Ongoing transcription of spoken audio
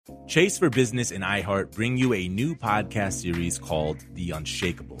Chase for Business and iHeart bring you a new podcast series called The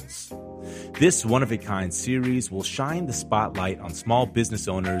Unshakables. This one-of-a-kind series will shine the spotlight on small business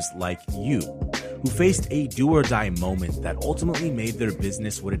owners like you, who faced a do-or-die moment that ultimately made their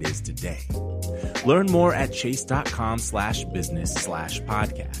business what it is today. Learn more at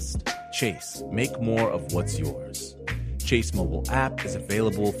chase.com/business/podcast. Chase, make more of what's yours. Chase mobile app is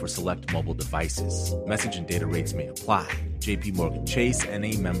available for select mobile devices. Message and data rates may apply. JP Morgan Chase,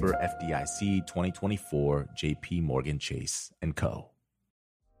 N.A. member FDIC 2024, JP Morgan Chase & Co.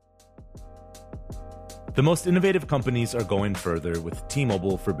 The most innovative companies are going further with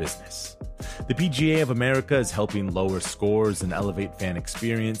T-Mobile for Business. The PGA of America is helping lower scores and elevate fan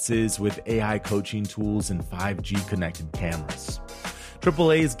experiences with AI coaching tools and 5G connected cameras.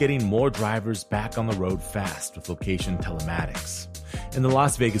 AAA is getting more drivers back on the road fast with location telematics. And the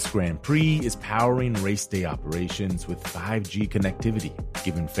Las Vegas Grand Prix is powering race day operations with 5G connectivity,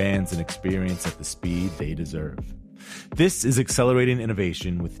 giving fans an experience at the speed they deserve. This is accelerating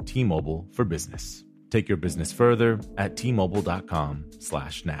innovation with T-Mobile for Business. Take your business further at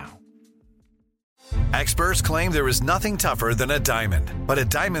T-Mobile.com/now. Experts claim there is nothing tougher than a diamond. But at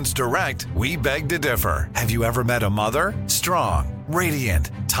Diamonds Direct, we beg to differ. Have you ever met a mother? Strong, radiant,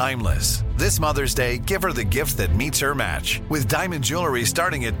 timeless. This Mother's Day, give her the gift that meets her match. With diamond jewelry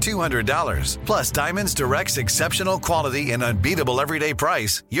starting at $200. Plus Diamonds Direct's exceptional quality and unbeatable everyday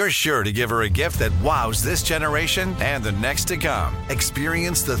price, you're sure to give her a gift that wows this generation and the next to come.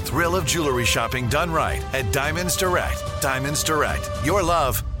 Experience the thrill of jewelry shopping done right at Diamonds Direct. Diamonds Direct. Your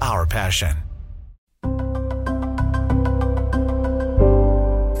love, our passion.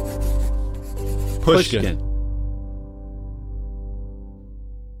 Pushkin.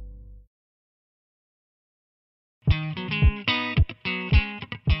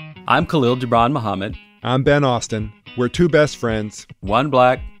 I'm Khalil Gibran Muhammad. I'm Ben Austin. We're two best friends. One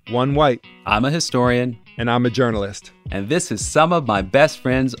black. One white. I'm a historian. And I'm a journalist. And this is Some of My Best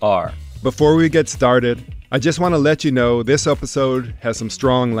Friends Are. Before we get started, I just want to let you know this episode has some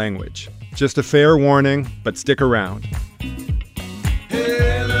strong language. Just a fair warning, but stick around.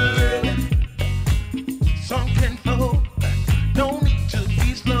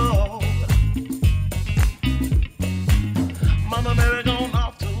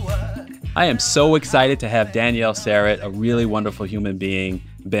 I am so excited to have Danielle Sarrett, a really wonderful human being,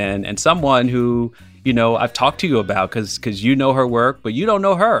 Ben, and someone who, I've talked to you about because you know her work, but you don't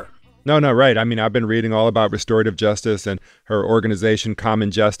know her. No, right. I mean, I've been reading all about restorative justice and her organization,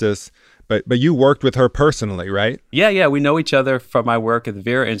 Common Justice. But you worked with her personally, right? Yeah. We know each other from my work at the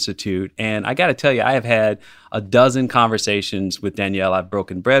Vera Institute. And I got to tell you, I have had a dozen conversations with Danielle. I've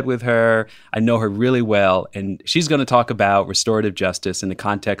broken bread with her. I know her really well. And she's going to talk about restorative justice in the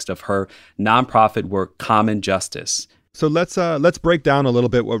context of her nonprofit work, Common Justice. So let's break down a little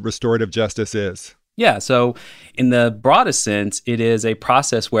bit what restorative justice is. Yeah, so in the broadest sense, it is a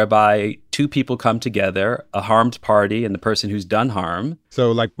process whereby two people come together, a harmed party and the person who's done harm.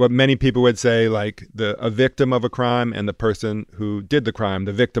 So like what many people would say, like a victim of a crime and the person who did the crime,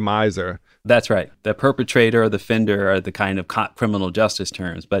 the victimizer. That's right. The perpetrator or the offender are the kind of criminal justice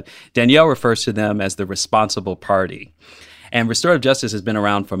terms, but Danielle refers to them as the responsible party. And restorative justice has been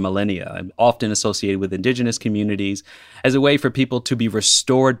around for millennia, often associated with indigenous communities as a way for people to be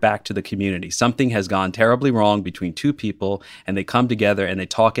restored back to the community. Something has gone terribly wrong between two people, and they come together and they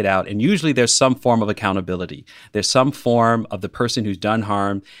talk it out. And usually there's some form of accountability. There's some form of the person who's done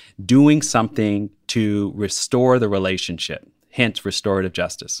harm doing something to restore the relationship, hence restorative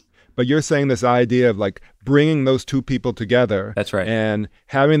justice. But you're saying this idea of like bringing those two people together. That's right. And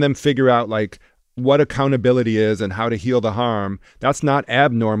having them figure out like what accountability is and how to heal the harm, that's not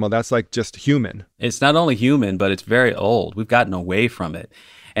abnormal. That's like just human. It's not only human, but it's very old. We've gotten away from it.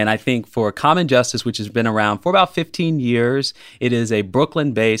 And I think for Common Justice, which has been around for about 15 years, it is a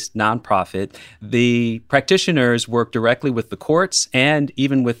Brooklyn-based nonprofit. The practitioners work directly with the courts and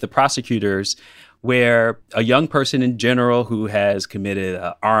even with the prosecutors, where a young person in general who has committed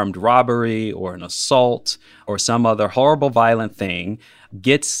an armed robbery or an assault or some other horrible violent thing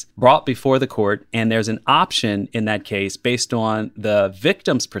gets brought before the court, and there's an option in that case based on the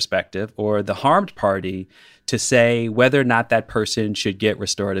victim's perspective or the harmed party to say whether or not that person should get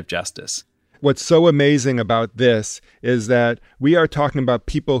restorative justice. What's so amazing about this is that we are talking about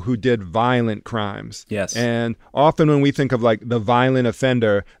people who did violent crimes. Yes. And often when we think of like the violent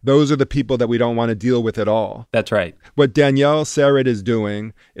offender, those are the people that we don't want to deal with at all. That's right. What Danielle Sarrett is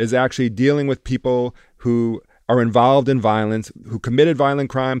doing is actually dealing with people who are involved in violence, who committed violent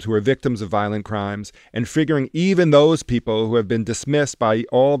crimes, who are victims of violent crimes, and figuring even those people who have been dismissed by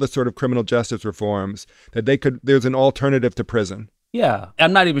all the sort of criminal justice reforms, that there's an alternative to prison. Yeah.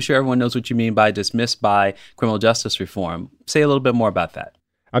 I'm not even sure everyone knows what you mean by dismissed by criminal justice reform. Say a little bit more about that.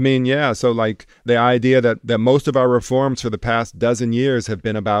 I mean, yeah. So like the idea that most of our reforms for the past dozen years have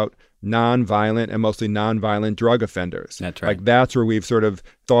been about nonviolent and mostly nonviolent drug offenders. That's right. Like that's where we've sort of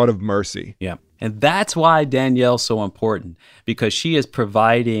thought of mercy. Yeah. And that's why Danielle's so important, because she is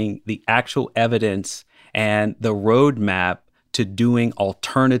providing the actual evidence and the roadmap to doing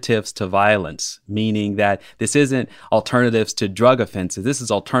alternatives to violence, meaning that this isn't alternatives to drug offenses. This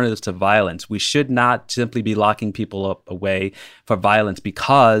is alternatives to violence. We should not simply be locking people up away for violence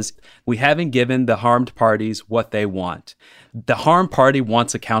because we haven't given the harmed parties what they want. The harmed party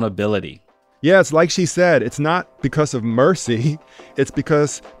wants accountability. Yeah, it's like she said, it's not because of mercy. It's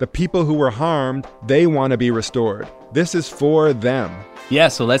because the people who were harmed, they want to be restored. This is for them. Yeah,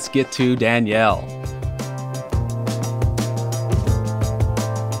 so let's get to Danielle.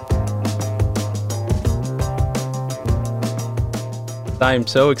 I'm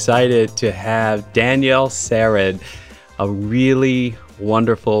so excited to have Danielle Sered, a really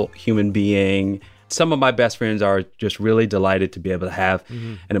wonderful human being. Some of my best friends are just really delighted to be able to have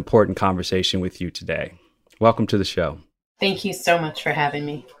an important conversation with you today. Welcome to the show. Thank you so much for having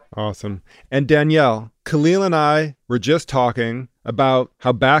me. Awesome. And Danielle, Khalil and I were just talking about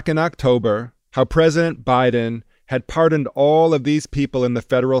how back in October, how President Biden had pardoned all of these people in the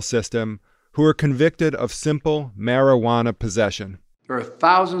federal system who were convicted of simple marijuana possession. There are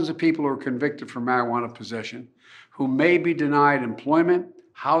thousands of people who are convicted for marijuana possession who may be denied employment,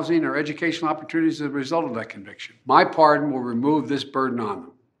 housing, or educational opportunities as a result of that conviction. My pardon will remove this burden on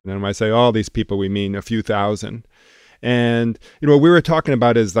them. And when I say all these people, we mean a few thousand. And, what we were talking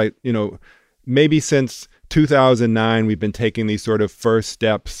about is like, maybe since 2009, we've been taking these sort of first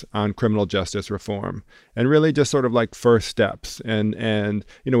steps on criminal justice reform and really just sort of like first steps. And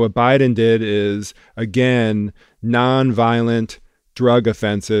what Biden did is, again, nonviolent drug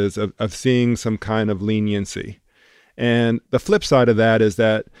offenses of seeing some kind of leniency. And the flip side of that is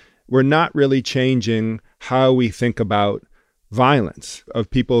that we're not really changing how we think about violence of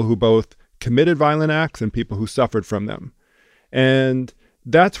people who both committed violent acts and people who suffered from them. And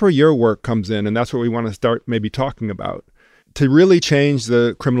that's where your work comes in. And that's what we want to start maybe talking about. To really change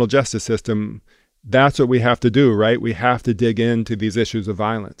the criminal justice system, that's what we have to do, right? We have to dig into these issues of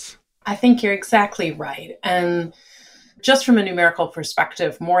violence. I think you're exactly right. And just from a numerical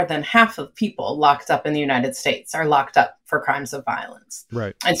perspective, more than half of people locked up in the United States are locked up for crimes of violence.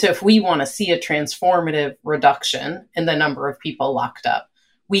 Right. And so if we want to see a transformative reduction in the number of people locked up,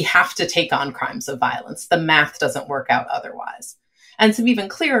 we have to take on crimes of violence. The math doesn't work out otherwise. And to be even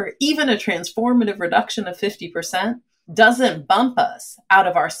clearer, even a transformative reduction of 50% doesn't bump us out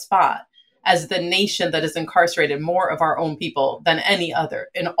of our spot as the nation that has incarcerated more of our own people than any other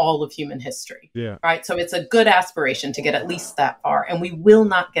in all of human history. Yeah. Right. So it's a good aspiration to get at least that far. And we will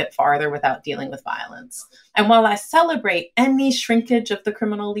not get farther without dealing with violence. And while I celebrate any shrinkage of the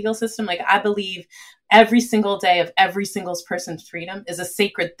criminal legal system, like I believe every single day of every single person's freedom is a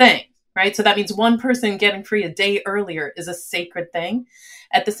sacred thing. Right. So that means one person getting free a day earlier is a sacred thing.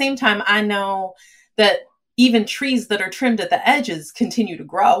 At the same time, I know that even trees that are trimmed at the edges continue to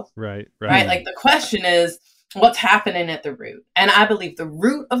grow. Right. Like the question is, what's happening at the root? And I believe the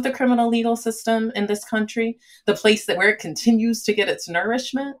root of the criminal legal system in this country, the place that where it continues to get its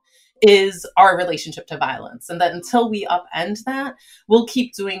nourishment, is our relationship to violence. And that until we upend that, we'll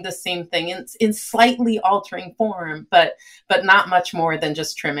keep doing the same thing in slightly altering form, but not much more than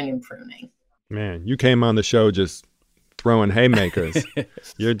just trimming and pruning. Man, you came on the show just throwing haymakers.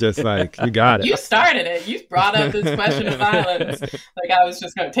 You're just like, you got it. You started it. You brought up this question of violence. Like I was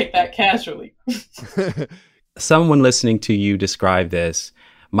just going to take that casually. Someone listening to you describe this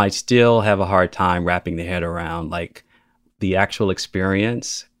might still have a hard time wrapping their head around like the actual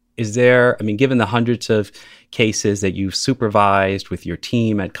experience. Is there, given the hundreds of cases that you've supervised with your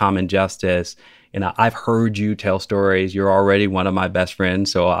team at Common Justice, and I've heard you tell stories. You're already one of my best friends,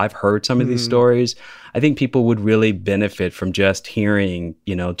 so I've heard some of these stories. I think people would really benefit from just hearing,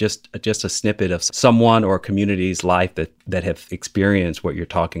 just a snippet of someone or a community's life that have experienced what you're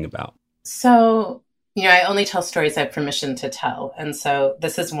talking about. So, I only tell stories I have permission to tell. And so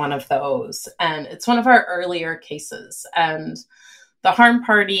this is one of those. And it's one of our earlier cases. And the harm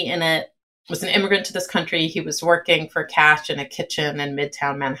party in it was an immigrant to this country. He was working for cash in a kitchen in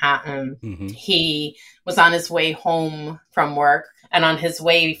Midtown Manhattan. Mm-hmm. He was on his way home from work. And on his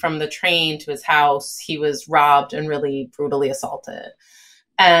way from the train to his house, he was robbed and really brutally assaulted.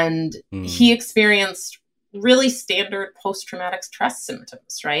 And he experienced really standard post-traumatic stress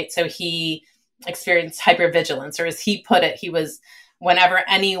symptoms, right? So he experienced hypervigilance, or as he put it, he was whenever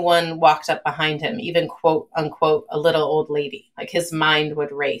anyone walked up behind him, even quote unquote, a little old lady, like his mind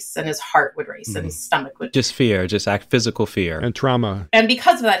would race and his heart would race and his stomach would. Just fear, just physical fear. And trauma. And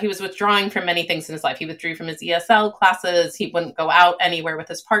because of that, he was withdrawing from many things in his life. He withdrew from his ESL classes. He wouldn't go out anywhere with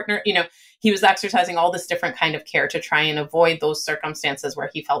his partner. You know, he was exercising all this different kind of care to try and avoid those circumstances where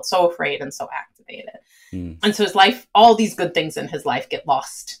he felt so afraid and so activated. And so his life, all these good things in his life get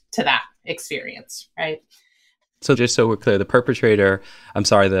lost to that experience, right? So just so we're clear, the perpetrator,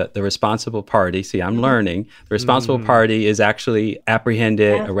 the responsible party, see, I'm learning, the responsible party is actually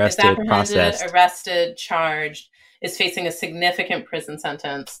apprehended, arrested, charged, is facing a significant prison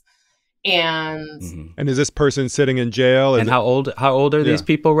sentence. And is this person sitting in jail? And how old are these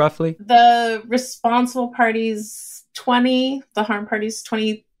people roughly? The responsible party's 20, the harm party's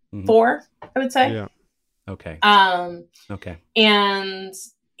 24, I would say. Yeah. Okay. Okay. And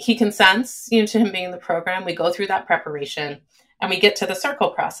he consents, to him being in the program. We go through that preparation and we get to the circle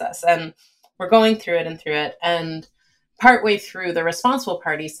process and we're going through it. And partway through, the responsible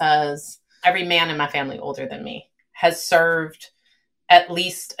party says, every man in my family older than me has served at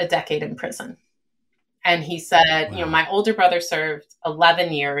least a decade in prison. And he said, wow. My older brother served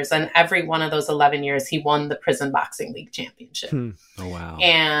 11 years, and every one of those 11 years, he won the prison boxing league championship. Oh, wow.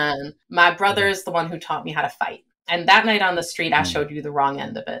 And my brother is the one who taught me how to fight. And that night on the street, I showed you the wrong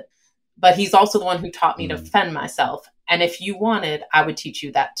end of it. But he's also the one who taught me to defend myself. And if you wanted, I would teach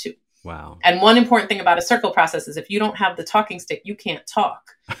you that too. Wow. And one important thing about a circle process is if you don't have the talking stick, you can't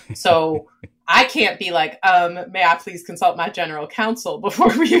talk. So I can't be like, may I please consult my general counsel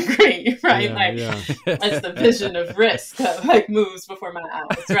before we agree, right? That's the vision of risk that moves before my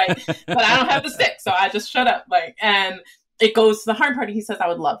eyes, right? But I don't have the stick, so I just shut up. And it goes to the harm party. He says, I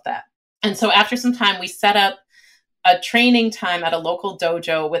would love that. And so after some time, we set up a training time at a local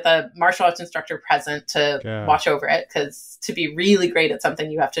dojo with a martial arts instructor present to watch over it. Because to be really great at something,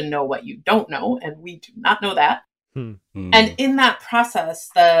 you have to know what you don't know. And we do not know that. And in that process,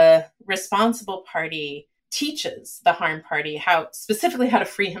 the responsible party teaches the harm party how to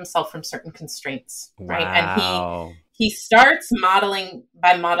free himself from certain constraints, right? And he starts modeling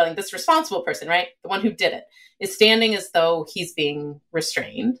this responsible person, right? The one who did it is standing as though he's being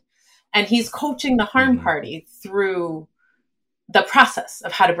restrained. And he's coaching the harm party through the process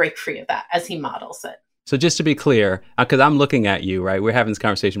of how to break free of that as he models it. So just to be clear, because I'm looking at you, right? We're having this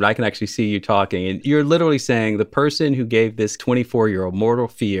conversation, but I can actually see you talking. And you're literally saying the person who gave this 24-year-old mortal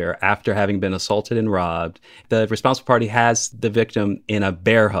fear after having been assaulted and robbed, the responsible party has the victim in a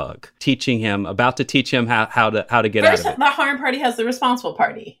bear hug, about to teach him how to get out of it. The harm party has the responsible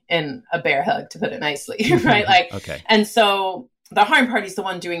party in a bear hug, to put it nicely, right? Okay. And so the harm party is the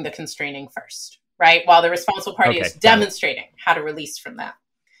one doing the constraining first, right? While the responsible party is demonstrating how to release from that.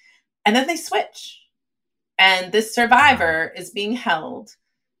 And then they switch. And this survivor is being held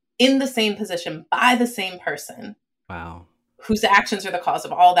in the same position by the same person. Wow. Whose actions are the cause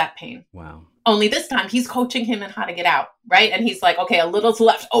of all that pain. Wow. Only this time he's coaching him in how to get out, right? And he's like, okay, a little to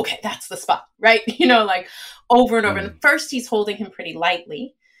left. Okay, that's the spot, right? Over and over. And first he's holding him pretty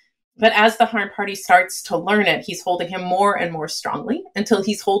lightly. But as the harm party starts to learn it, he's holding him more and more strongly until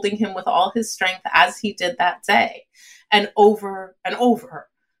he's holding him with all his strength as he did that day. And over,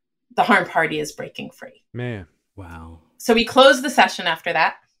 the harm party is breaking free. Man. Wow. So we close the session after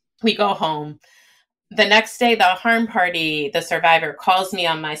that. We go home. The next day, the harm party, the survivor, calls me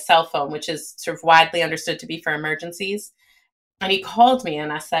on my cell phone, which is sort of widely understood to be for emergencies. And he called me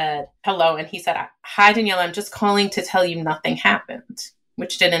and I said, hello. And he said, hi, Danielle, I'm just calling to tell you nothing happened,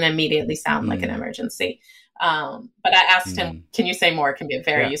 which didn't immediately sound like an emergency. But I asked him, can you say more? It can be a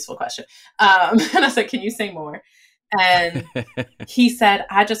very useful question. And I said, can you say more? And he said,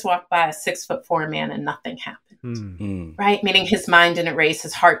 I just walked by a 6'4" man and nothing happened. Right? Meaning his mind didn't race,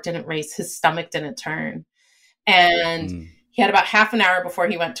 his heart didn't race, his stomach didn't turn. And he had about half an hour before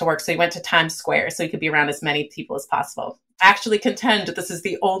he went to work. So he went to Times Square so he could be around as many people as possible. I actually contend that this is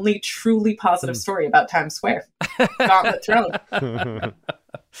the only truly positive story about Times Square. Gauntlet thrown.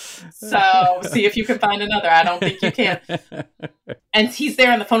 So see if you can find another. I don't think you can. And he's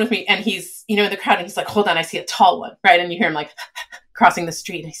there on the phone with me and he's, in the crowd and he's like, hold on, I see a tall one. Right. And you hear him like crossing the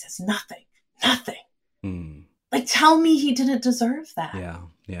street and he says, nothing. Like, tell me he didn't deserve that. Yeah.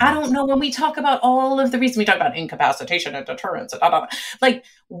 I don't know. When we talk about all of the reasons, we talk about incapacitation and deterrence and like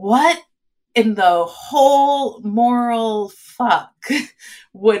what in the whole moral fuck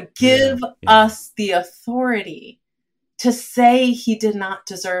would give us the authority to say he did not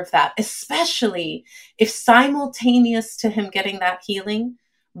deserve that, especially if simultaneous to him getting that healing,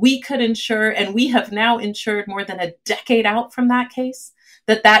 we could ensure, and we have now ensured more than a decade out from that case,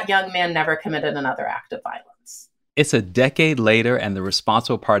 that young man never committed another act of violence. It's a decade later and the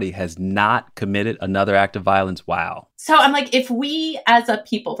responsible party has not committed another act of violence. Wow. So I'm like, if we as a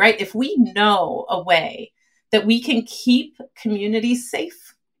people, right, if we know a way that we can keep communities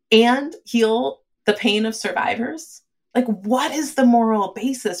safe and heal the pain of survivors, like, what is the moral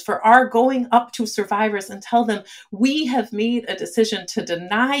basis for our going up to survivors and tell them, we have made a decision to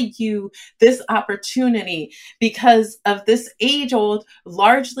deny you this opportunity because of this age-old,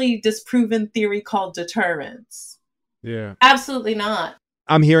 largely disproven theory called deterrence? Yeah. Absolutely not.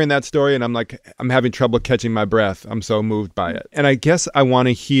 I'm hearing that story and I'm having trouble catching my breath. I'm so moved by it. And I guess I want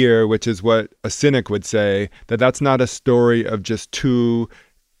to hear, which is what a cynic would say, that that's not a story of just two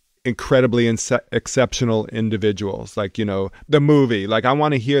incredibly exceptional individuals, like, you know, the movie. Like, I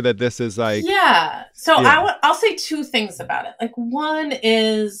want to hear that this is like... Yeah. So yeah. I'll say two things about it. Like, one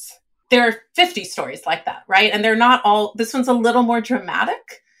is there are 50 stories like that, right? And they're not all... This one's a little more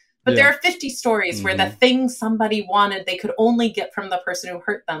dramatic. But there are 50 stories where the thing somebody wanted, they could only get from the person who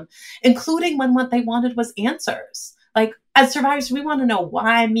hurt them, including when what they wanted was answers. Like, as survivors, we want to know,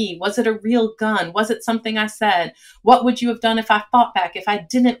 why me? Was it a real gun? Was it something I said? What would you have done if I fought back? If I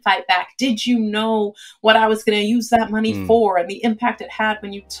didn't fight back? Did you know what I was going to use that money for and the impact it had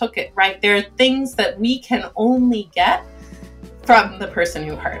when you took it, right? There are things that we can only get from the person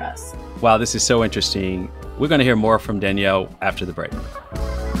who hurt us. Wow, this is so interesting. We're going to hear more from Danielle after the break.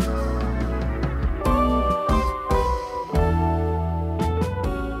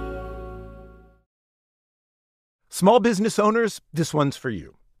 Small business owners, this one's for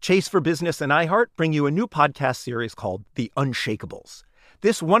you. Chase for Business and iHeart bring you a new podcast series called The Unshakables.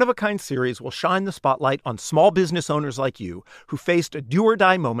 This one-of-a-kind series will shine the spotlight on small business owners like you who faced a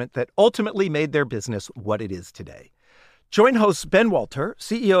do-or-die moment that ultimately made their business what it is today. Join hosts Ben Walter,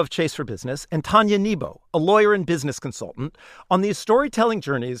 CEO of Chase for Business, and Tanya Nebo, a lawyer and business consultant, on these storytelling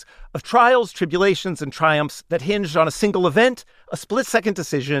journeys of trials, tribulations, and triumphs that hinged on a single event, a split-second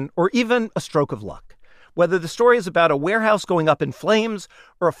decision, or even a stroke of luck. Whether the story is about a warehouse going up in flames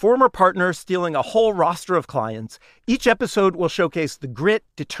or a former partner stealing a whole roster of clients, each episode will showcase the grit,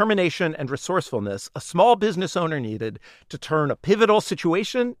 determination, and resourcefulness a small business owner needed to turn a pivotal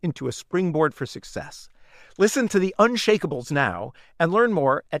situation into a springboard for success. Listen to The Unshakables now and learn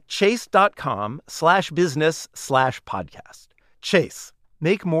more at chase.com/business/podcast. Chase.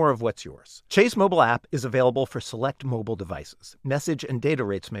 Make more of what's yours. Chase mobile app is available for select mobile devices. Message and data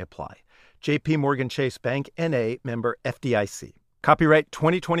rates may apply. J.P. Morgan Chase Bank, N.A., member FDIC. Copyright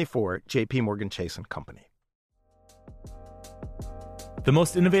 2024, J.P. Morgan Chase & Company. The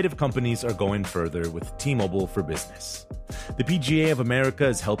most innovative companies are going further with T-Mobile for Business. The PGA of America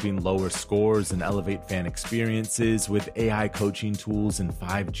is helping lower scores and elevate fan experiences with AI coaching tools and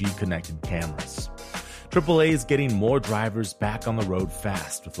 5G connected cameras. AAA is getting more drivers back on the road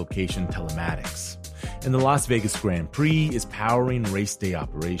fast with location telematics. And the Las Vegas Grand Prix is powering race day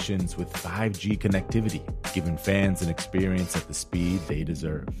operations with 5G connectivity, giving fans an experience at the speed they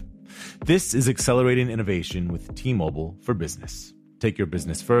deserve. This is accelerating innovation with T-Mobile for Business. Take your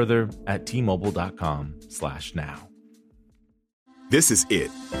business further at T-Mobile.com/now. This is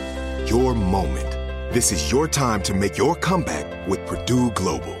it. Your moment. This is your time to make your comeback with Purdue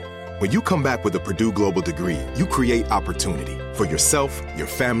Global. When you come back with a Purdue Global degree, you create opportunity for yourself, your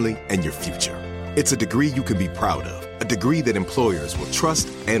family, and your future. It's a degree you can be proud of, a degree that employers will trust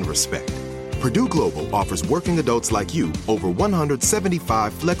and respect. Purdue Global offers working adults like you over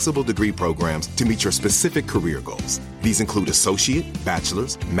 175 flexible degree programs to meet your specific career goals. These include associate,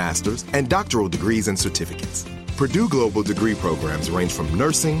 bachelor's, master's, and doctoral degrees and certificates. Purdue Global degree programs range from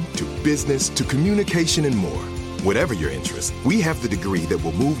nursing to business to communication and more. Whatever your interest, we have the degree that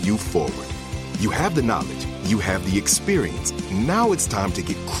will move you forward. You have the knowledge, you have the experience. Now it's time to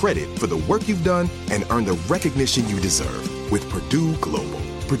get credit for the work you've done and earn the recognition you deserve with Purdue Global,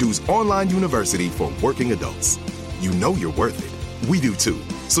 Purdue's online university for working adults. You know you're worth it. We do too.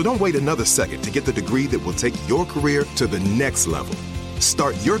 So don't wait another second to get the degree that will take your career to the next level.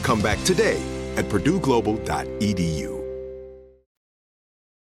 Start your comeback today at purdueglobal.edu.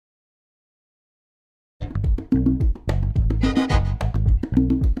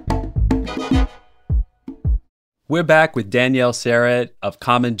 We're back with Danielle Serrett of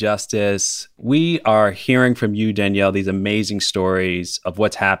Common Justice. We are hearing from you, Danielle, these amazing stories of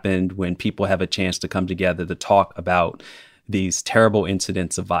what's happened when people have a chance to come together to talk about these terrible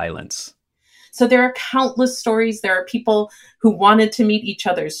incidents of violence. So there are countless stories. There are people who wanted to meet each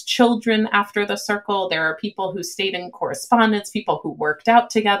other's children after the circle. There are people who stayed in correspondence, people who worked out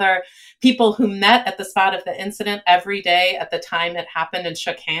together, people who met at the spot of the incident every day at the time it happened and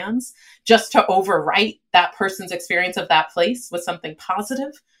shook hands just to overwrite that person's experience of that place with something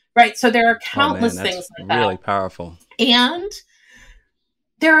positive, right? So there are Oh man, countless that's things like really that. powerful. And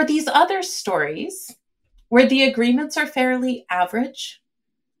there are these other stories where the agreements are fairly average,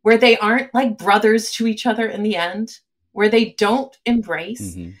 where they aren't like brothers to each other in the end, where they don't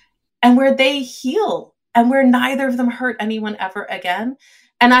embrace, Mm-hmm. and where they heal, and where neither of them hurt anyone ever again.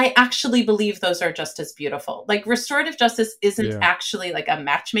 And I actually believe those are just as beautiful. Like restorative justice isn't actually like a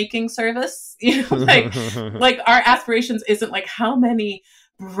matchmaking service, like our aspirations isn't like how many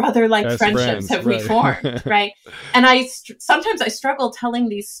brother-like friendships have we formed, right? And sometimes I struggle telling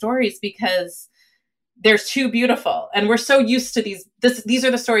these stories because they're too beautiful. And we're so used to these are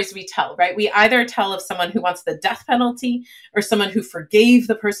the stories we tell, right? We either tell of someone who wants the death penalty or someone who forgave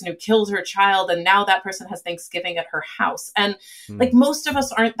the person who killed her child. And now that person has Thanksgiving at her house. And like most of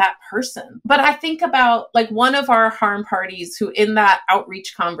us aren't that person. But I think about like one of our harm parties who in that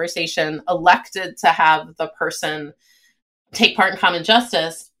outreach conversation elected to have the person take part in common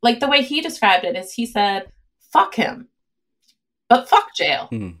justice. Like the way he described it is he said, fuck him, but fuck jail.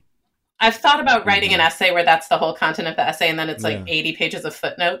 I've thought about writing an essay where that's the whole content of the essay, and then it's like 80 pages of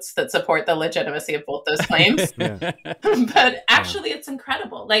footnotes that support the legitimacy of both those claims. But actually, it's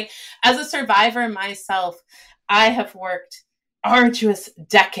incredible. Like, as a survivor myself, I have worked arduous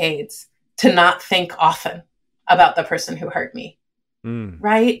decades to not think often about the person who hurt me.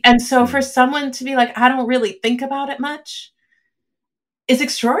 Right? And so for someone to be like, I don't really think about it much is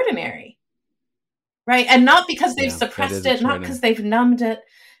extraordinary. Right? And not because they've suppressed it, not because they've numbed it,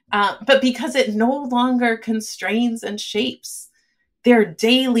 but because it no longer constrains and shapes their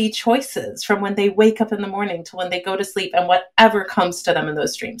daily choices from when they wake up in the morning to when they go to sleep and whatever comes to them in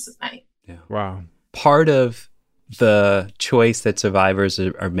those dreams at night. Yeah. Wow. Part of the choice that survivors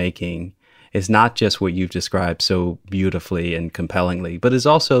are making is not just what you've described so beautifully and compellingly, but is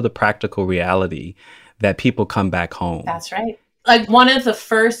also the practical reality that people come back home. That's right. Like one of the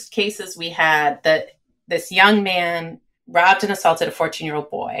first cases we had that this young man robbed and assaulted a 14-year-old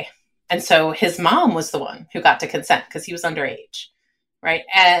boy. And so his mom was the one who got to consent because he was underage, right?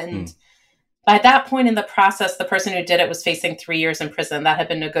 And by that point in the process, the person who did it was facing 3 years in prison. That had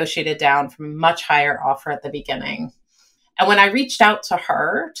been negotiated down from a much higher offer at the beginning. And when I reached out to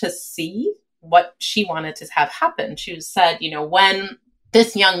her to see what she wanted to have happen, she said, when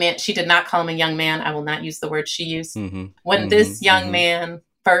this young man, she did not call him a young man. I will not use the word she used. When this young man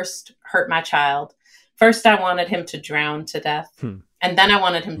first hurt my child, first, I wanted him to drown to death, and then I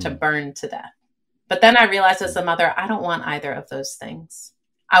wanted him to burn to death. But then I realized as a mother, I don't want either of those things.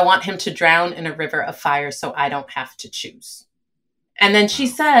 I want him to drown in a river of fire so I don't have to choose. And then she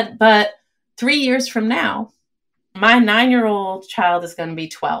said, but 3 years from now, my 9-year-old child is going to be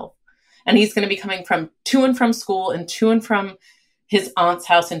 12, and he's going to be coming to and from school and to and from his aunt's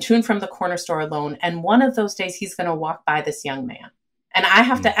house and to and from the corner store alone. And one of those days, he's going to walk by this young man. And I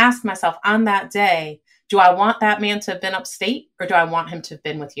have to ask myself on that day, do I want that man to have been upstate or do I want him to have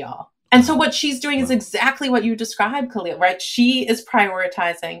been with y'all? And so what she's doing is exactly what you described, Khalil, right? She is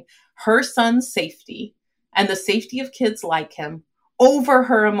prioritizing her son's safety and the safety of kids like him over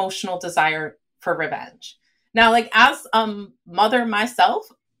her emotional desire for revenge. Now, like as a mother myself,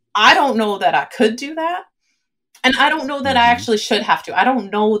 I don't know that I could do that. And I don't know that I actually should have to. I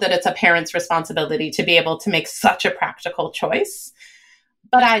don't know that it's a parent's responsibility to be able to make such a practical choice.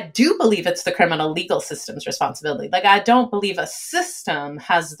 But I do believe it's the criminal legal system's responsibility. Like, I don't believe a system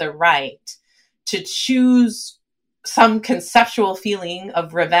has the right to choose some conceptual feeling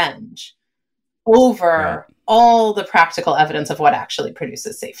of revenge over all the practical evidence of what actually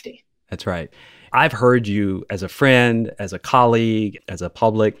produces safety. That's right. I've heard you as a friend, as a colleague, as a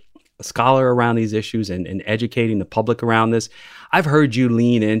public scholar around these issues and educating the public around this. I've heard you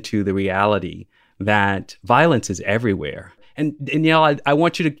lean into the reality that violence is everywhere. And Danielle, I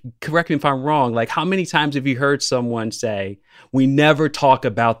want you to correct me if I'm wrong. Like, how many times have you heard someone say, we never talk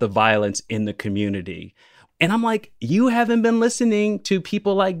about the violence in the community? And I'm like, you haven't been listening to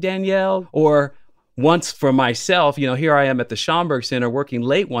people like Danielle. Or once for myself, here I am at the Schomburg Center working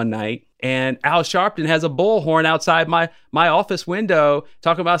late one night, and Al Sharpton has a bullhorn outside my office window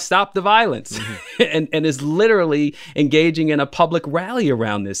talking about stop the violence and is literally engaging in a public rally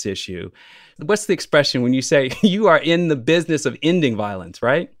around this issue. What's the expression when you say you are in the business of ending violence,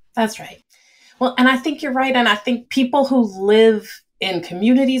 right? That's right. Well, and I think you're right. And I think people who live in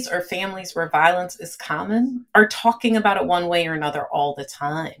communities or families where violence is common are talking about it one way or another all the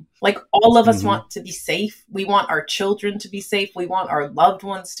time. Like all of us want to be safe. We want our children to be safe. We want our loved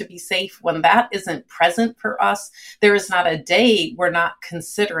ones to be safe. When that isn't present for us, there is not a day we're not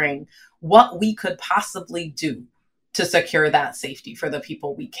considering what we could possibly do to secure that safety for the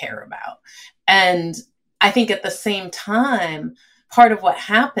people we care about. And I think at the same time, part of what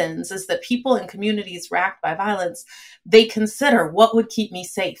happens is that people in communities racked by violence, they consider what would keep me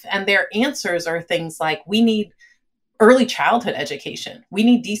safe. And their answers are things like, we need early childhood education. We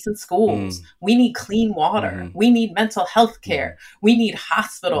need decent schools. We need clean water. We need mental health care. We need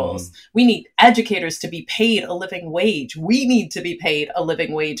hospitals. We need educators to be paid a living wage. We need to be paid a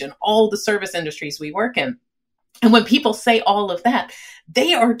living wage in all the service industries we work in. And when people say all of that,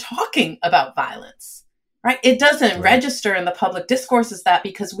 they are talking about violence, right? It doesn't register in the public discourse as that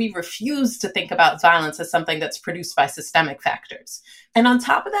because we refuse to think about violence as something that's produced by systemic factors. And on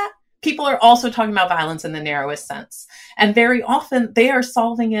top of that, people are also talking about violence in the narrowest sense. And very often they are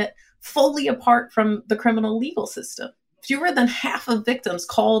solving it fully apart from the criminal legal system. Fewer than half of victims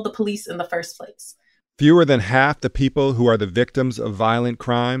call the police in the first place. Fewer than half the people who are the victims of violent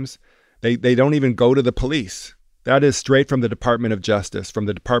crimes, they don't even go to the police. That is straight from the Department of Justice, from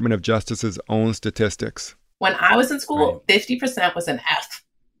the Department of Justice's own statistics. When I was in school, 50% was an F.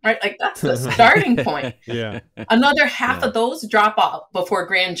 Right? Like that's the starting point. Another half of those drop off before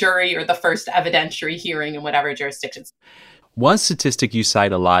grand jury or the first evidentiary hearing in whatever jurisdictions. One statistic you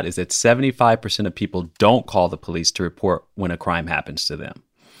cite a lot is that 75% of people don't call the police to report when a crime happens to them.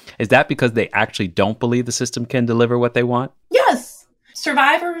 Is that because they actually don't believe the system can deliver what they want? Yes.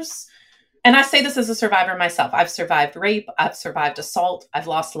 Survivors, and I say this as a survivor myself. I've survived rape. I've survived assault. I've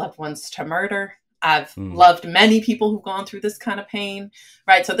lost loved ones to murder. I've loved many people who've gone through this kind of pain,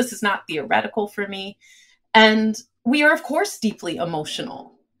 right? So this is not theoretical for me. And we are, of course, deeply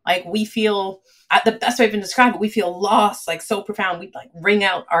emotional. Like we feel, the best way I can describe it, we feel loss, like so profound. We like wring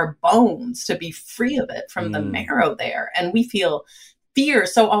out our bones to be free of it from the marrow there. And we feel fear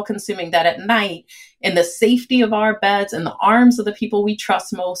so all-consuming that at night, in the safety of our beds, in the arms of the people we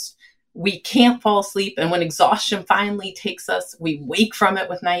trust most, we can't fall asleep. And when exhaustion finally takes us, we wake from it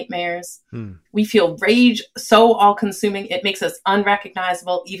with nightmares. We feel rage so all-consuming, it makes us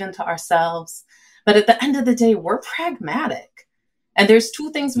unrecognizable even to ourselves. But at the end of the day, we're pragmatic. And there's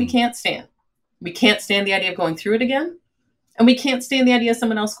two things we can't stand. We can't stand the idea of going through it again. And we can't stand the idea of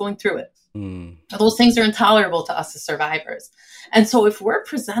someone else going through it. Those things are intolerable to us as survivors. And so if we're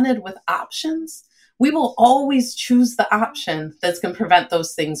presented with options, we will always choose the option that's going to prevent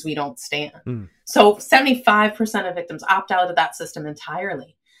those things we don't stand. So 75% of victims opt out of that system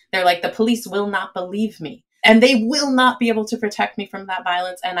entirely. They're like, the police will not believe me and they will not be able to protect me from that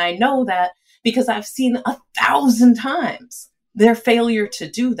violence. And I know that because I've seen 1,000 times their failure to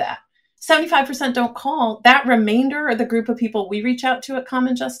do that. 75% don't call. That remainder are the group of people we reach out to at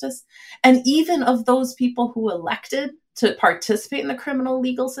Common Justice. And even of those people who elected to participate in the criminal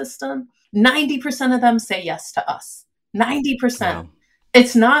legal system, 90% of them say yes to us. 90%. Wow.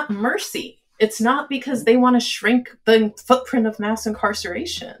 It's not mercy. It's not because they want to shrink the footprint of mass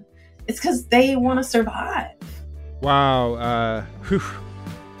incarceration. It's because they want to survive. Wow.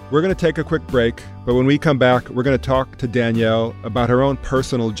 We're going to take a quick break, but when we come back, we're going to talk to Danielle about her own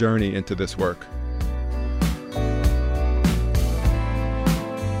personal journey into this work.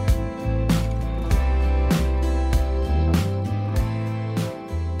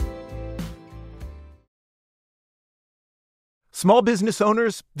 Small business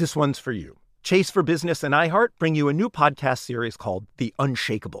owners, this one's for you. Chase for Business and iHeart bring you a new podcast series called The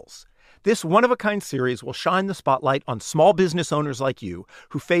Unshakables. This one-of-a-kind series will shine the spotlight on small business owners like you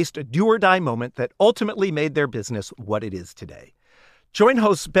who faced a do-or-die moment that ultimately made their business what it is today. Join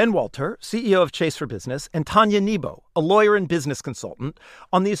hosts Ben Walter, CEO of Chase for Business, and Tanya Nebo, a lawyer and business consultant,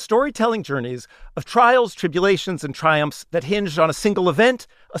 on these storytelling journeys of trials, tribulations, and triumphs that hinged on a single event,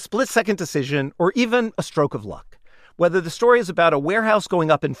 a split-second decision, or even a stroke of luck. Whether the story is about a warehouse going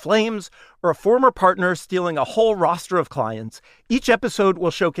up in flames or a former partner stealing a whole roster of clients, each episode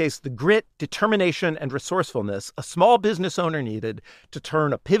will showcase the grit, determination, and resourcefulness a small business owner needed to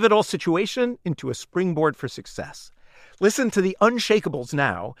turn a pivotal situation into a springboard for success. Listen to The Unshakables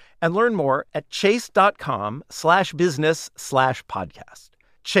now and learn more at chase.com/business/podcast.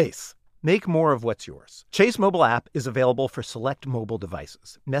 Chase. Make more of what's yours. Chase mobile app is available for select mobile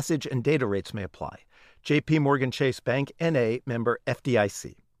devices. Message and data rates may apply. J.P. Morgan Chase Bank, N.A., member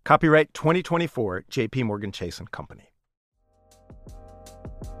FDIC. Copyright 2024, J.P. Morgan Chase & Company.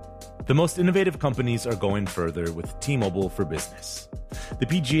 The most innovative companies are going further with T-Mobile for Business. The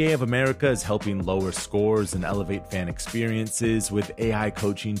PGA of America is helping lower scores and elevate fan experiences with AI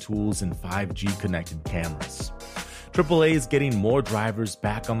coaching tools and 5G connected cameras. AAA is getting more drivers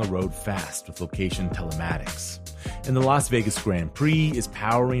back on the road fast with location telematics. And the Las Vegas Grand Prix is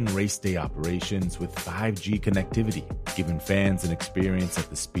powering race day operations with 5G connectivity, giving fans an experience at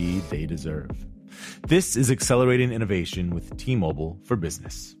the speed they deserve. This is accelerating innovation with T-Mobile for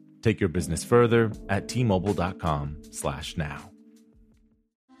Business. Take your business further at T-Mobile.com/now.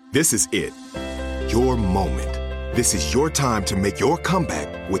 This is it. Your moment. This is your time to make your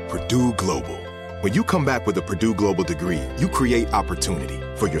comeback with Purdue Global. When you come back with a Purdue Global degree, you create opportunity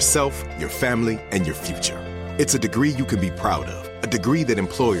for yourself, your family, and your future. It's a degree you can be proud of, a degree that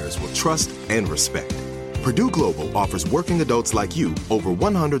employers will trust and respect. Purdue Global offers working adults like you over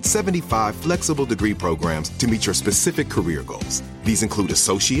 175 flexible degree programs to meet your specific career goals. These include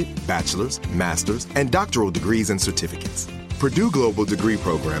associate, bachelor's, master's, and doctoral degrees and certificates. Purdue Global degree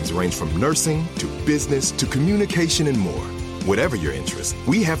programs range from nursing to business to communication and more. Whatever your interest,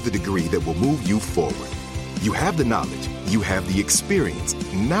 we have the degree that will move you forward. You have the knowledge, you have the experience.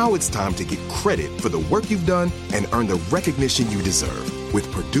 Now it's time to get credit for the work you've done and earn the recognition you deserve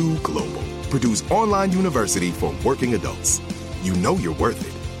with Purdue Global, Purdue's online university for working adults. You know you're worth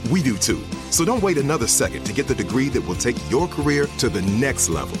it. We do too. So don't wait another second to get the degree that will take your career to the next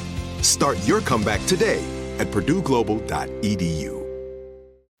level. Start your comeback today at purdueglobal.edu.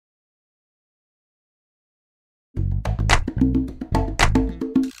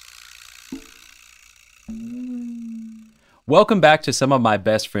 Welcome back to Some of My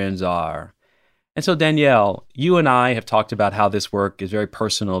Best Friends Are. And so, Danielle, you and I have talked about how this work is very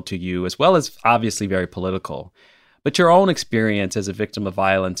personal to you, as well as obviously very political. But your own experience as a victim of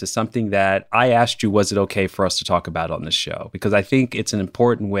violence is something that I asked you, was it okay for us to talk about on this show? Because I think it's an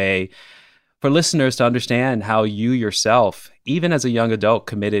important way for listeners to understand how you yourself, even as a young adult,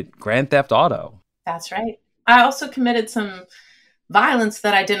 committed grand theft auto. That's right. I also committed some violence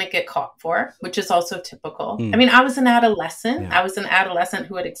that I didn't get caught for, which is also typical. I mean, I was an adolescent. Yeah. I was an adolescent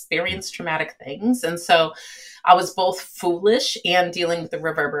who had experienced traumatic things. And so I was both foolish and dealing with the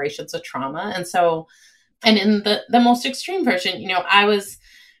reverberations of trauma. And in the most extreme version, I was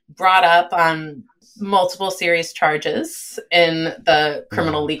brought up on multiple serious charges in the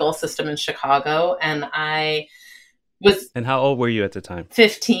criminal legal system in Chicago. And I was... And how old were you at the time?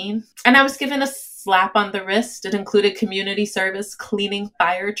 15. And I was given a slap on the wrist. It included community service, cleaning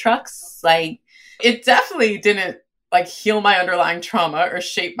fire trucks. It definitely didn't heal my underlying trauma or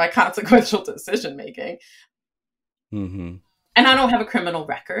shape my consequential decision making. Mm-hmm. And I don't have a criminal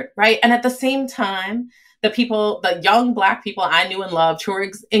record, right? And at the same time, the young Black people I knew and loved who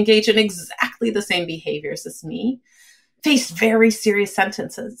were engaged in exactly the same behaviors as me, faced very serious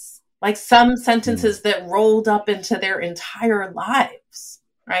sentences, some sentences that rolled up into their entire lives,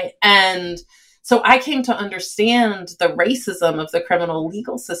 right? And so I came to understand the racism of the criminal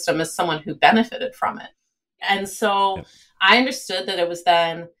legal system as someone who benefited from it. And so I understood that it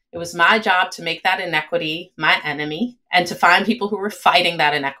was my job to make that inequity my enemy and to find people who were fighting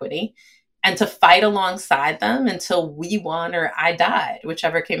that inequity and to fight alongside them until we won or I died,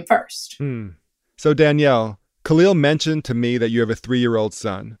 whichever came first. So Danielle, Khalil mentioned to me that you have a 3-year-old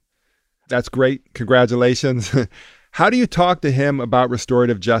son. That's great. Congratulations. How do you talk to him about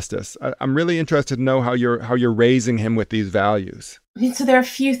restorative justice? I'm really interested to know how you're raising him with these values. So there are a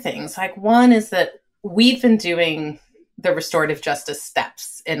few things. One is that we've been doing the restorative justice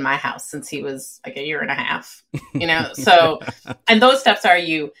steps in my house since he was a year and a half, So, and those steps are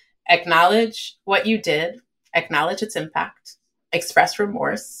you acknowledge what you did, acknowledge its impact, express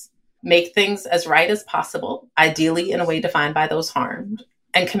remorse, make things as right as possible, ideally in a way defined by those harmed,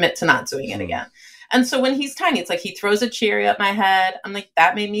 and commit to not doing it again. And so when he's tiny, it's he throws a cherry at my head. I'm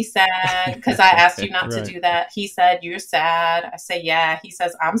that made me sad because I asked you not to do that. He said, you're sad. I say, yeah. He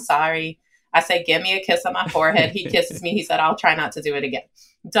says, I'm sorry. I say, give me a kiss on my forehead. He kisses me. He said, I'll try not to do it again.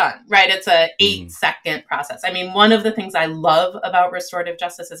 Done. Right. It's a 8-second process. I mean, one of the things I love about restorative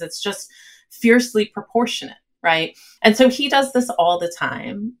justice is it's just fiercely proportionate. Right. And so he does this all the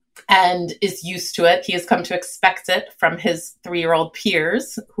time and is used to it. He has come to expect it from his 3-year-old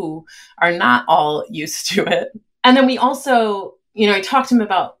peers who are not all used to it. And then we also, I talked to him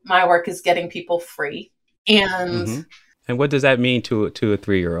about my work is getting people free. And And what does that mean to a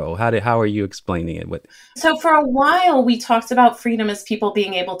 3-year-old? How are you explaining it? So for a while, we talked about freedom as people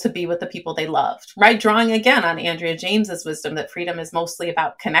being able to be with the people they loved, right? Drawing again on Andrea James's wisdom that freedom is mostly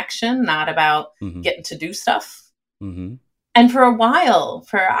about connection, not about getting to do stuff. Mm-hmm. And for a while,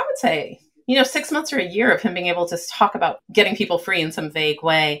 I would say, 6 months or a year of him being able to talk about getting people free in some vague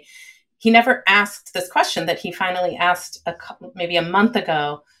way, he never asked this question that he finally asked maybe a month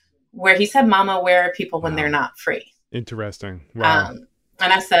ago, where he said, Mama, where are people when they're not free? Interesting. Wow.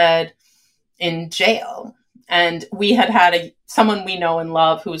 And I said, in jail. And we had someone we know and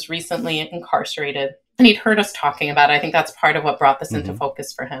love who was recently incarcerated. And he'd heard us talking about it. I think that's part of what brought this into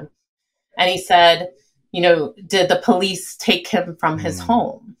focus for him. And he said, did the police take him from his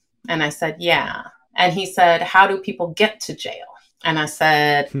home? And I said, yeah. And he said, how do people get to jail? And I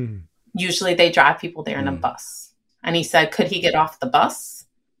said, usually they drive people there in a bus. And he said, could he get off the bus?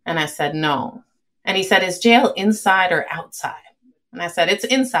 And I said, no. And he said, is jail inside or outside? And I said, it's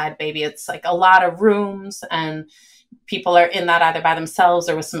inside, baby. It's like a lot of rooms and people are in that either by themselves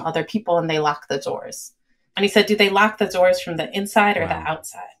or with some other people, and they lock the doors. And he said, do they lock the doors from the inside or the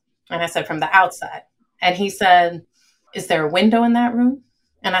outside? And I said, from the outside. And he said, is there a window in that room?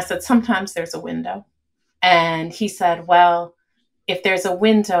 And I said, sometimes there's a window. And he said, well, if there's a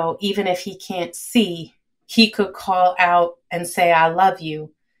window, even if he can't see, he could call out and say, I love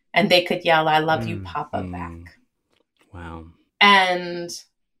you. And they could yell, I love you, Papa, back. Wow. And,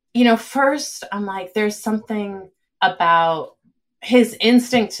 first I'm like, there's something about his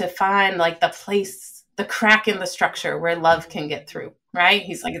instinct to find like the place, the crack in the structure where love can get through, right?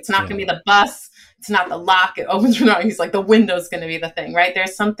 He's like, it's not going to be the bus. It's not the lock. It opens or not. He's like, the window's going to be the thing, right?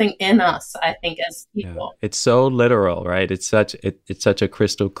 There's something in us, I think, as people. It's so literal, right? It's such a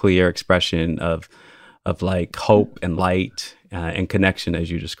crystal clear expression of like hope and light and connection, as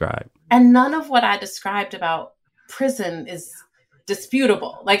you described. And none of what I described about prison is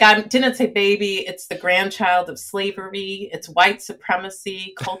disputable. Like, I didn't say, baby, it's the grandchild of slavery. It's white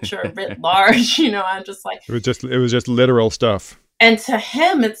supremacy, culture writ large. I'm just like, it was just literal stuff. And to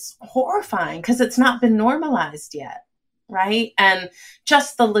him, it's horrifying because it's not been normalized yet, right? And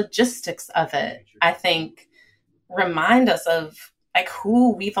just the logistics of it, I think, remind us of like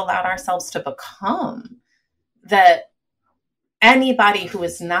who we've allowed ourselves to become. That anybody who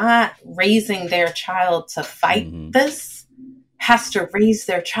is not raising their child to fight this has to raise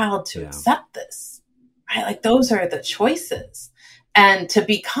their child to accept this, right? Like those are the choices. And to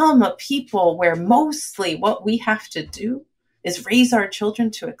become a people where mostly what we have to do is raise our children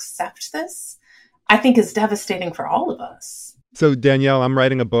to accept this, I think is devastating for all of us. So Danielle, I'm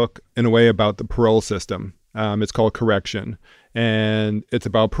writing a book in a way about the parole system. It's called Correction. And it's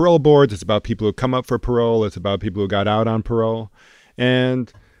about parole boards. It's about people who come up for parole. It's about people who got out on parole.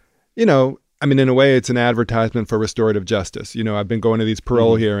 And, in a way, it's an advertisement for restorative justice. I've been going to these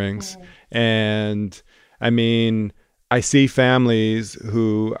parole hearings and I see families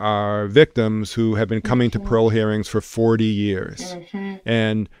who are victims who have been coming to parole hearings for 40 years.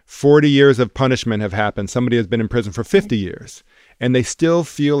 And 40 years of punishment have happened. Somebody has been in prison for 50 years. And they still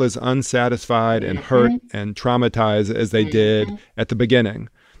feel as unsatisfied and hurt and traumatized as they did at the beginning.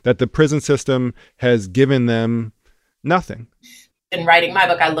 That the prison system has given them nothing. In writing my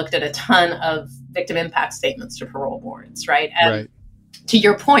book, I looked at a ton of victim impact statements to parole boards, right? And to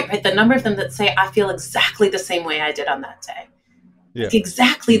your point, right, the number of them that say, I feel exactly the same way I did on that day. Like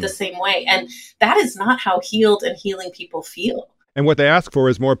exactly the same way. And that is not how healed and healing people feel. And what they ask for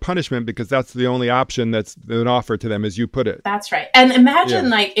is more punishment because that's the only option that's been offered to them, as you put it. That's right. And imagine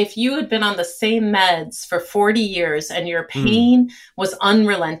like if you had been on the same meds for 40 years and your pain was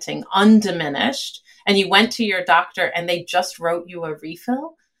unrelenting, undiminished, and you went to your doctor and they just wrote you a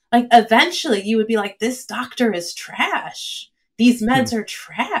refill, like eventually you would be like, this doctor is trash. These meds are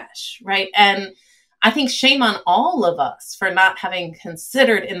trash, right? And I think shame on all of us for not having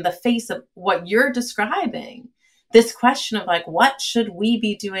considered in the face of what you're describing, this question of like, what should we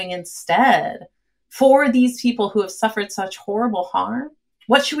be doing instead for these people who have suffered such horrible harm?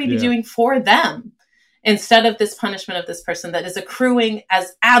 What should we be doing for them instead of this punishment of this person that is accruing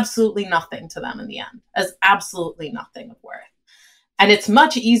as absolutely nothing to them in the end, as absolutely nothing of worth? And it's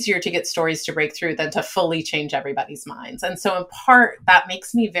much easier to get stories to break through than to fully change everybody's minds. And so in part, that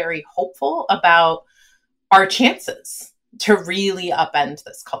makes me very hopeful about our chances to really upend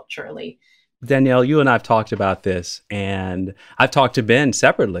this culturally. Danielle, you and I have talked about this, and I've talked to Ben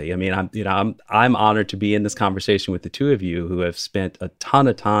separately. I mean, I'm honored to be in this conversation with the two of you who have spent a ton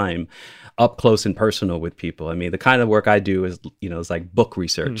of time up close and personal with people. I mean, the kind of work I do is, is like book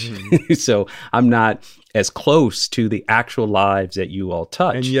research. So I'm not as close to the actual lives that you all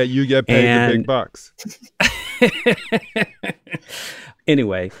touch. And yet you get paid the big bucks.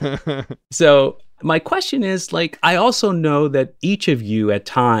 Anyway, so my question is, like, I also know that each of you at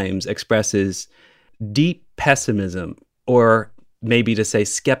times expresses deep pessimism, or maybe to say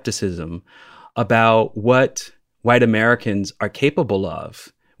skepticism, about what white Americans are capable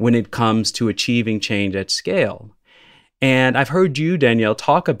of when it comes to achieving change at scale. And I've heard you, Danielle,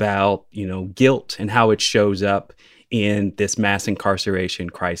 talk about, guilt and how it shows up in this mass incarceration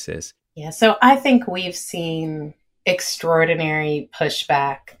crisis. Yeah, so I think we've seen extraordinary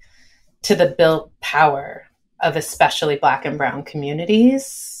pushback to the built power of especially Black and Brown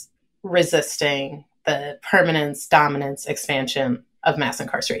communities resisting the permanence, dominance, expansion of mass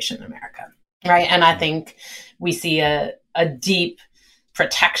incarceration in America, right? And I think we see a deep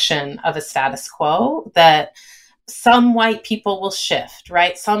protection of a status quo that some white people will shift,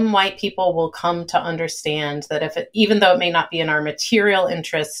 right? Some white people will come to understand that even though it may not be in our material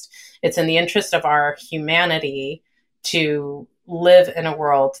interest, it's in the interest of our humanity to live in a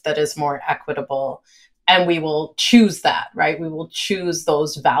world that is more equitable. And we will choose that, right? We will choose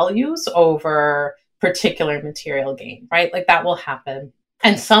those values over particular material gain, right? Like that will happen.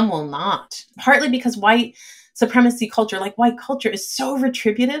 And some will not, partly because white supremacy culture, like white culture, is so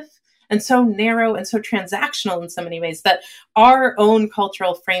retributive and so narrow and so transactional in so many ways that our own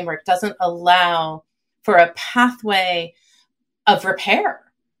cultural framework doesn't allow for a pathway of repair,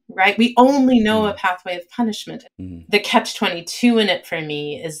 right? We only know a pathway of punishment. The catch-22 in it for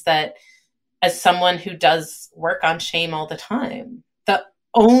me is that as someone who does work on shame all the time, the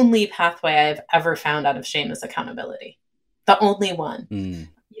only pathway I've ever found out of shame is accountability. The only one.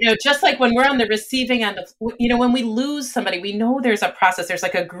 You know, just like when we're on the receiving end of, you know, when we lose somebody, we know there's a process. There's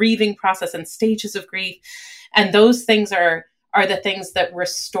like a grieving process and stages of grief. And those things are the things that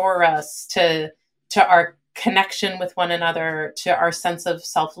restore us to our connection with one another, to our sense of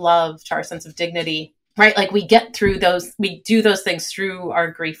self-love, to our sense of dignity, right? Like we get through those, we do those things through our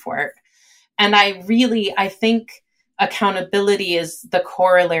grief work. And I think accountability is the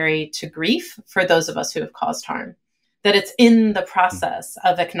corollary to grief for those of us who have caused harm. That it's in the process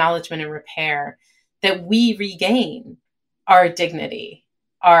of acknowledgement and repair that we regain our dignity,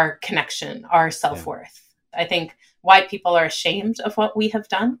 our connection, our self-worth. I think white people are ashamed of what we have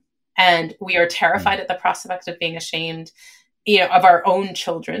done, and we are terrified at the prospect of being ashamed, you know, of our own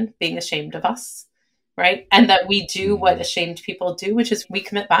children being ashamed of us, right? And that we do what ashamed people do, which is we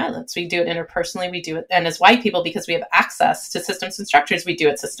commit violence. We do it interpersonally. We do it, and as white people, because we have access to systems and structures, we do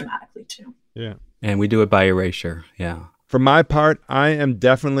it systematically too. Yeah. And we do it by erasure. Yeah. For my part, I am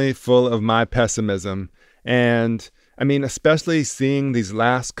definitely full of my pessimism. And I mean, especially seeing these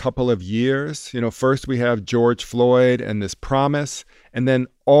last couple of years, you know, first we have George Floyd and this promise, and then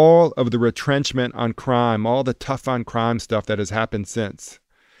all of the retrenchment on crime, all the tough on crime stuff that has happened since.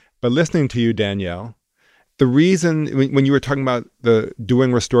 But listening to you, Danielle, the reason when you were talking about the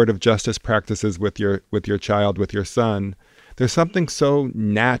doing restorative justice practices with your child, with your son, there's something so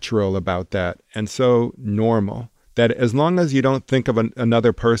natural about that and so normal that as long as you don't think of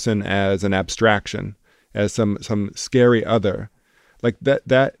another person as an abstraction, as some scary other, like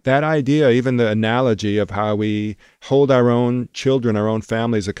that idea, even the analogy of how we hold our own children, our own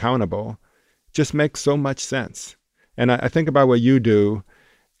families accountable, just makes so much sense. And I think about what you do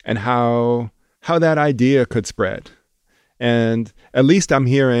and how that idea could spread. And at least I'm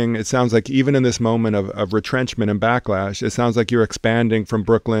hearing, it sounds like even in this moment of retrenchment and backlash, it sounds like you're expanding from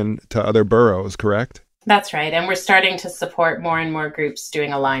Brooklyn to other boroughs, correct? That's right. And we're starting to support more and more groups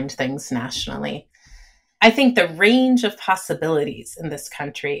doing aligned things nationally. I think the range of possibilities in this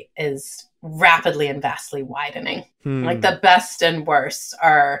country is rapidly and vastly widening. Like the best and worst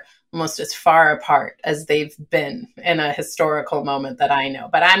are almost as far apart as they've been in a historical moment that I know.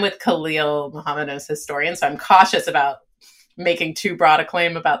 But I'm with Khalil Muhammad as historian, so I'm cautious about making too broad a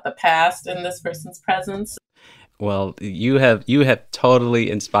claim about the past in this person's presence. Well, you have totally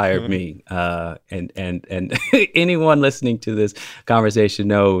inspired me, and anyone listening to this conversation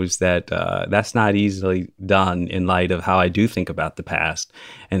knows that that's not easily done in light of how I do think about the past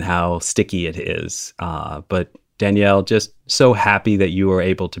and how sticky it is. But Danielle, just so happy that you were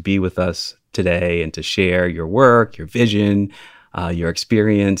able to be with us today and to share your work, your vision, your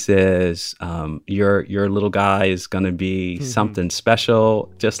experiences. Your little guy is going to be something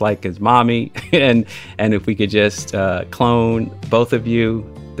special, just like his mommy. and if we could just clone both of you,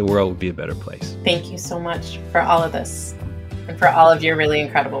 the world would be a better place. Thank you so much for all of this and for all of your really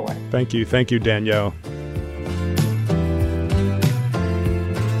incredible work. Thank you, Danielle.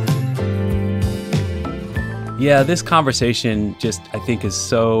 Yeah, this conversation just, I think, is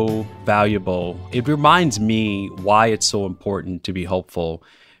so valuable. It reminds me why it's so important to be hopeful,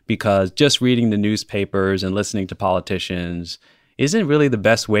 because just reading the newspapers and listening to politicians isn't really the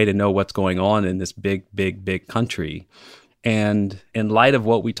best way to know what's going on in this big, big, big country. And in light of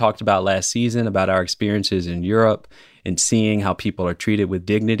what we talked about last season, about our experiences in Europe and seeing how people are treated with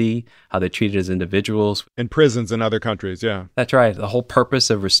dignity, how they're treated as individuals. In prisons in other countries, yeah. That's right. The whole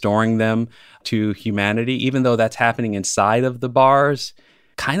purpose of restoring them to humanity, even though that's happening inside of the bars,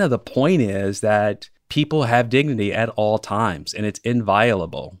 kind of the point is that people have dignity at all times, and it's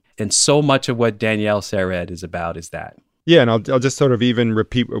inviolable. And so much of what Danielle Sered is about is that. Yeah, and I'll just sort of even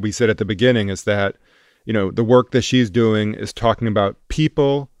repeat what we said at the beginning, is that, you know, the work that she's doing is talking about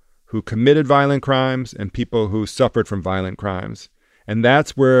people who committed violent crimes and people who suffered from violent crimes. And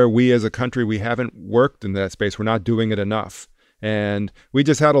that's where we as a country, we haven't worked in that space. We're not doing it enough. And we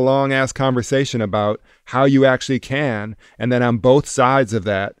just had a long-ass conversation about how you actually can. And then on both sides of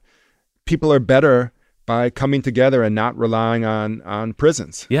that, people are better by coming together and not relying on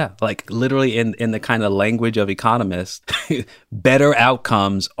prisons. Yeah, like literally in the kind of language of economists, better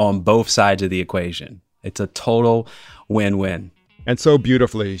outcomes on both sides of the equation. It's a total win-win. And so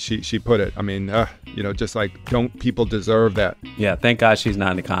beautifully she put it. I mean, just like, don't people deserve that? Yeah, thank God she's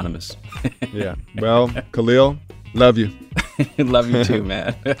not an economist. Yeah. Well, Khalil, love you. Love you too,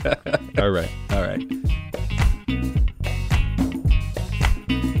 man. All right. All right.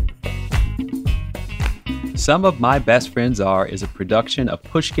 Some of My Best Friends Are is a production of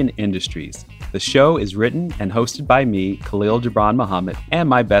Pushkin Industries. The show is written and hosted by me, Khalil Gibran Muhammad, and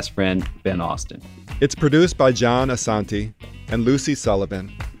my best friend, Ben Austin. It's produced by John Asante and Lucy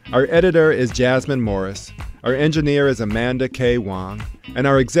Sullivan. Our editor is Jasmine Morris. Our engineer is Amanda K. Wong. And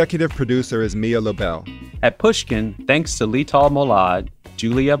our executive producer is Mia Lobel. At Pushkin, thanks to Lital Molad,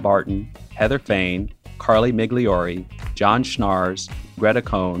 Julia Barton, Heather Fain, Carly Migliori, John Schnars, Greta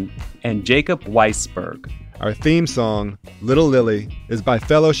Cohn, and Jacob Weisberg. Our theme song, Little Lily, is by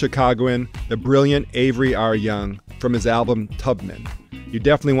fellow Chicagoan, the brilliant Avery R. Young, from his album Tubman. You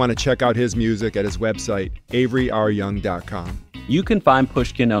definitely want to check out his music at his website, AveryRYoung.com. You can find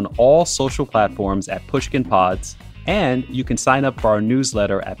Pushkin on all social platforms at Pushkin Pods, and you can sign up for our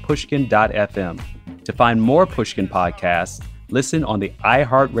newsletter at pushkin.fm. To find more Pushkin podcasts, listen on the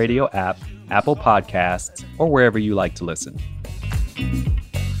iHeartRadio app, Apple Podcasts, or wherever you like to listen.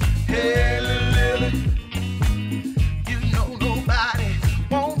 Hey, Lily, you know nobody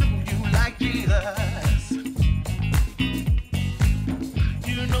won't do you like Jesus.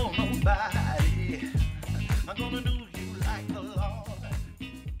 You know nobody, I'm gonna do you like the Lord.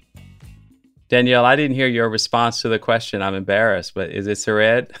 Danielle, I didn't hear your response to the question. I'm embarrassed, but is it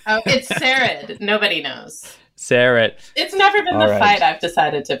Sared? Oh, it's Sared. Nobody knows. Sared. It's never been All the right. fight I've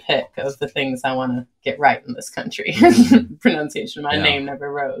decided to pick of the things I want to get right in this country. Pronunciation. My name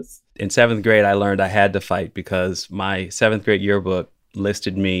never rose. In 7th grade, I learned I had to fight because my 7th grade yearbook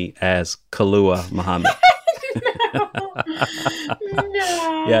listed me as Kalua Muhammad. No.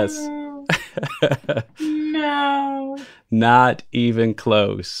 Yes. No. Not even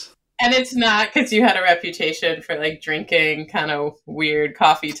close. And it's not because you had a reputation for like drinking kind of weird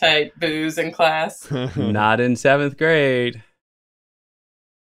coffee type booze in class. Not in 7th grade.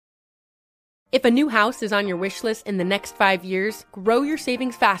 If a new house is on your wish list in the next 5 years, grow your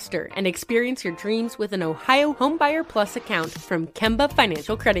savings faster and experience your dreams with an Ohio Homebuyer Plus account from Kemba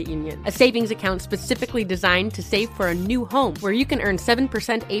Financial Credit Union. A savings account specifically designed to save for a new home where you can earn 7%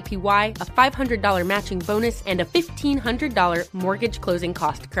 APY, a $500 matching bonus, and a $1,500 mortgage closing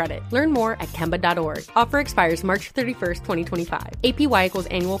cost credit. Learn more at Kemba.org. Offer expires March 31st, 2025. APY equals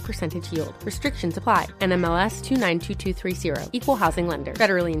annual percentage yield. Restrictions apply. NMLS 292230. Equal housing lender.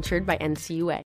 Federally insured by NCUA.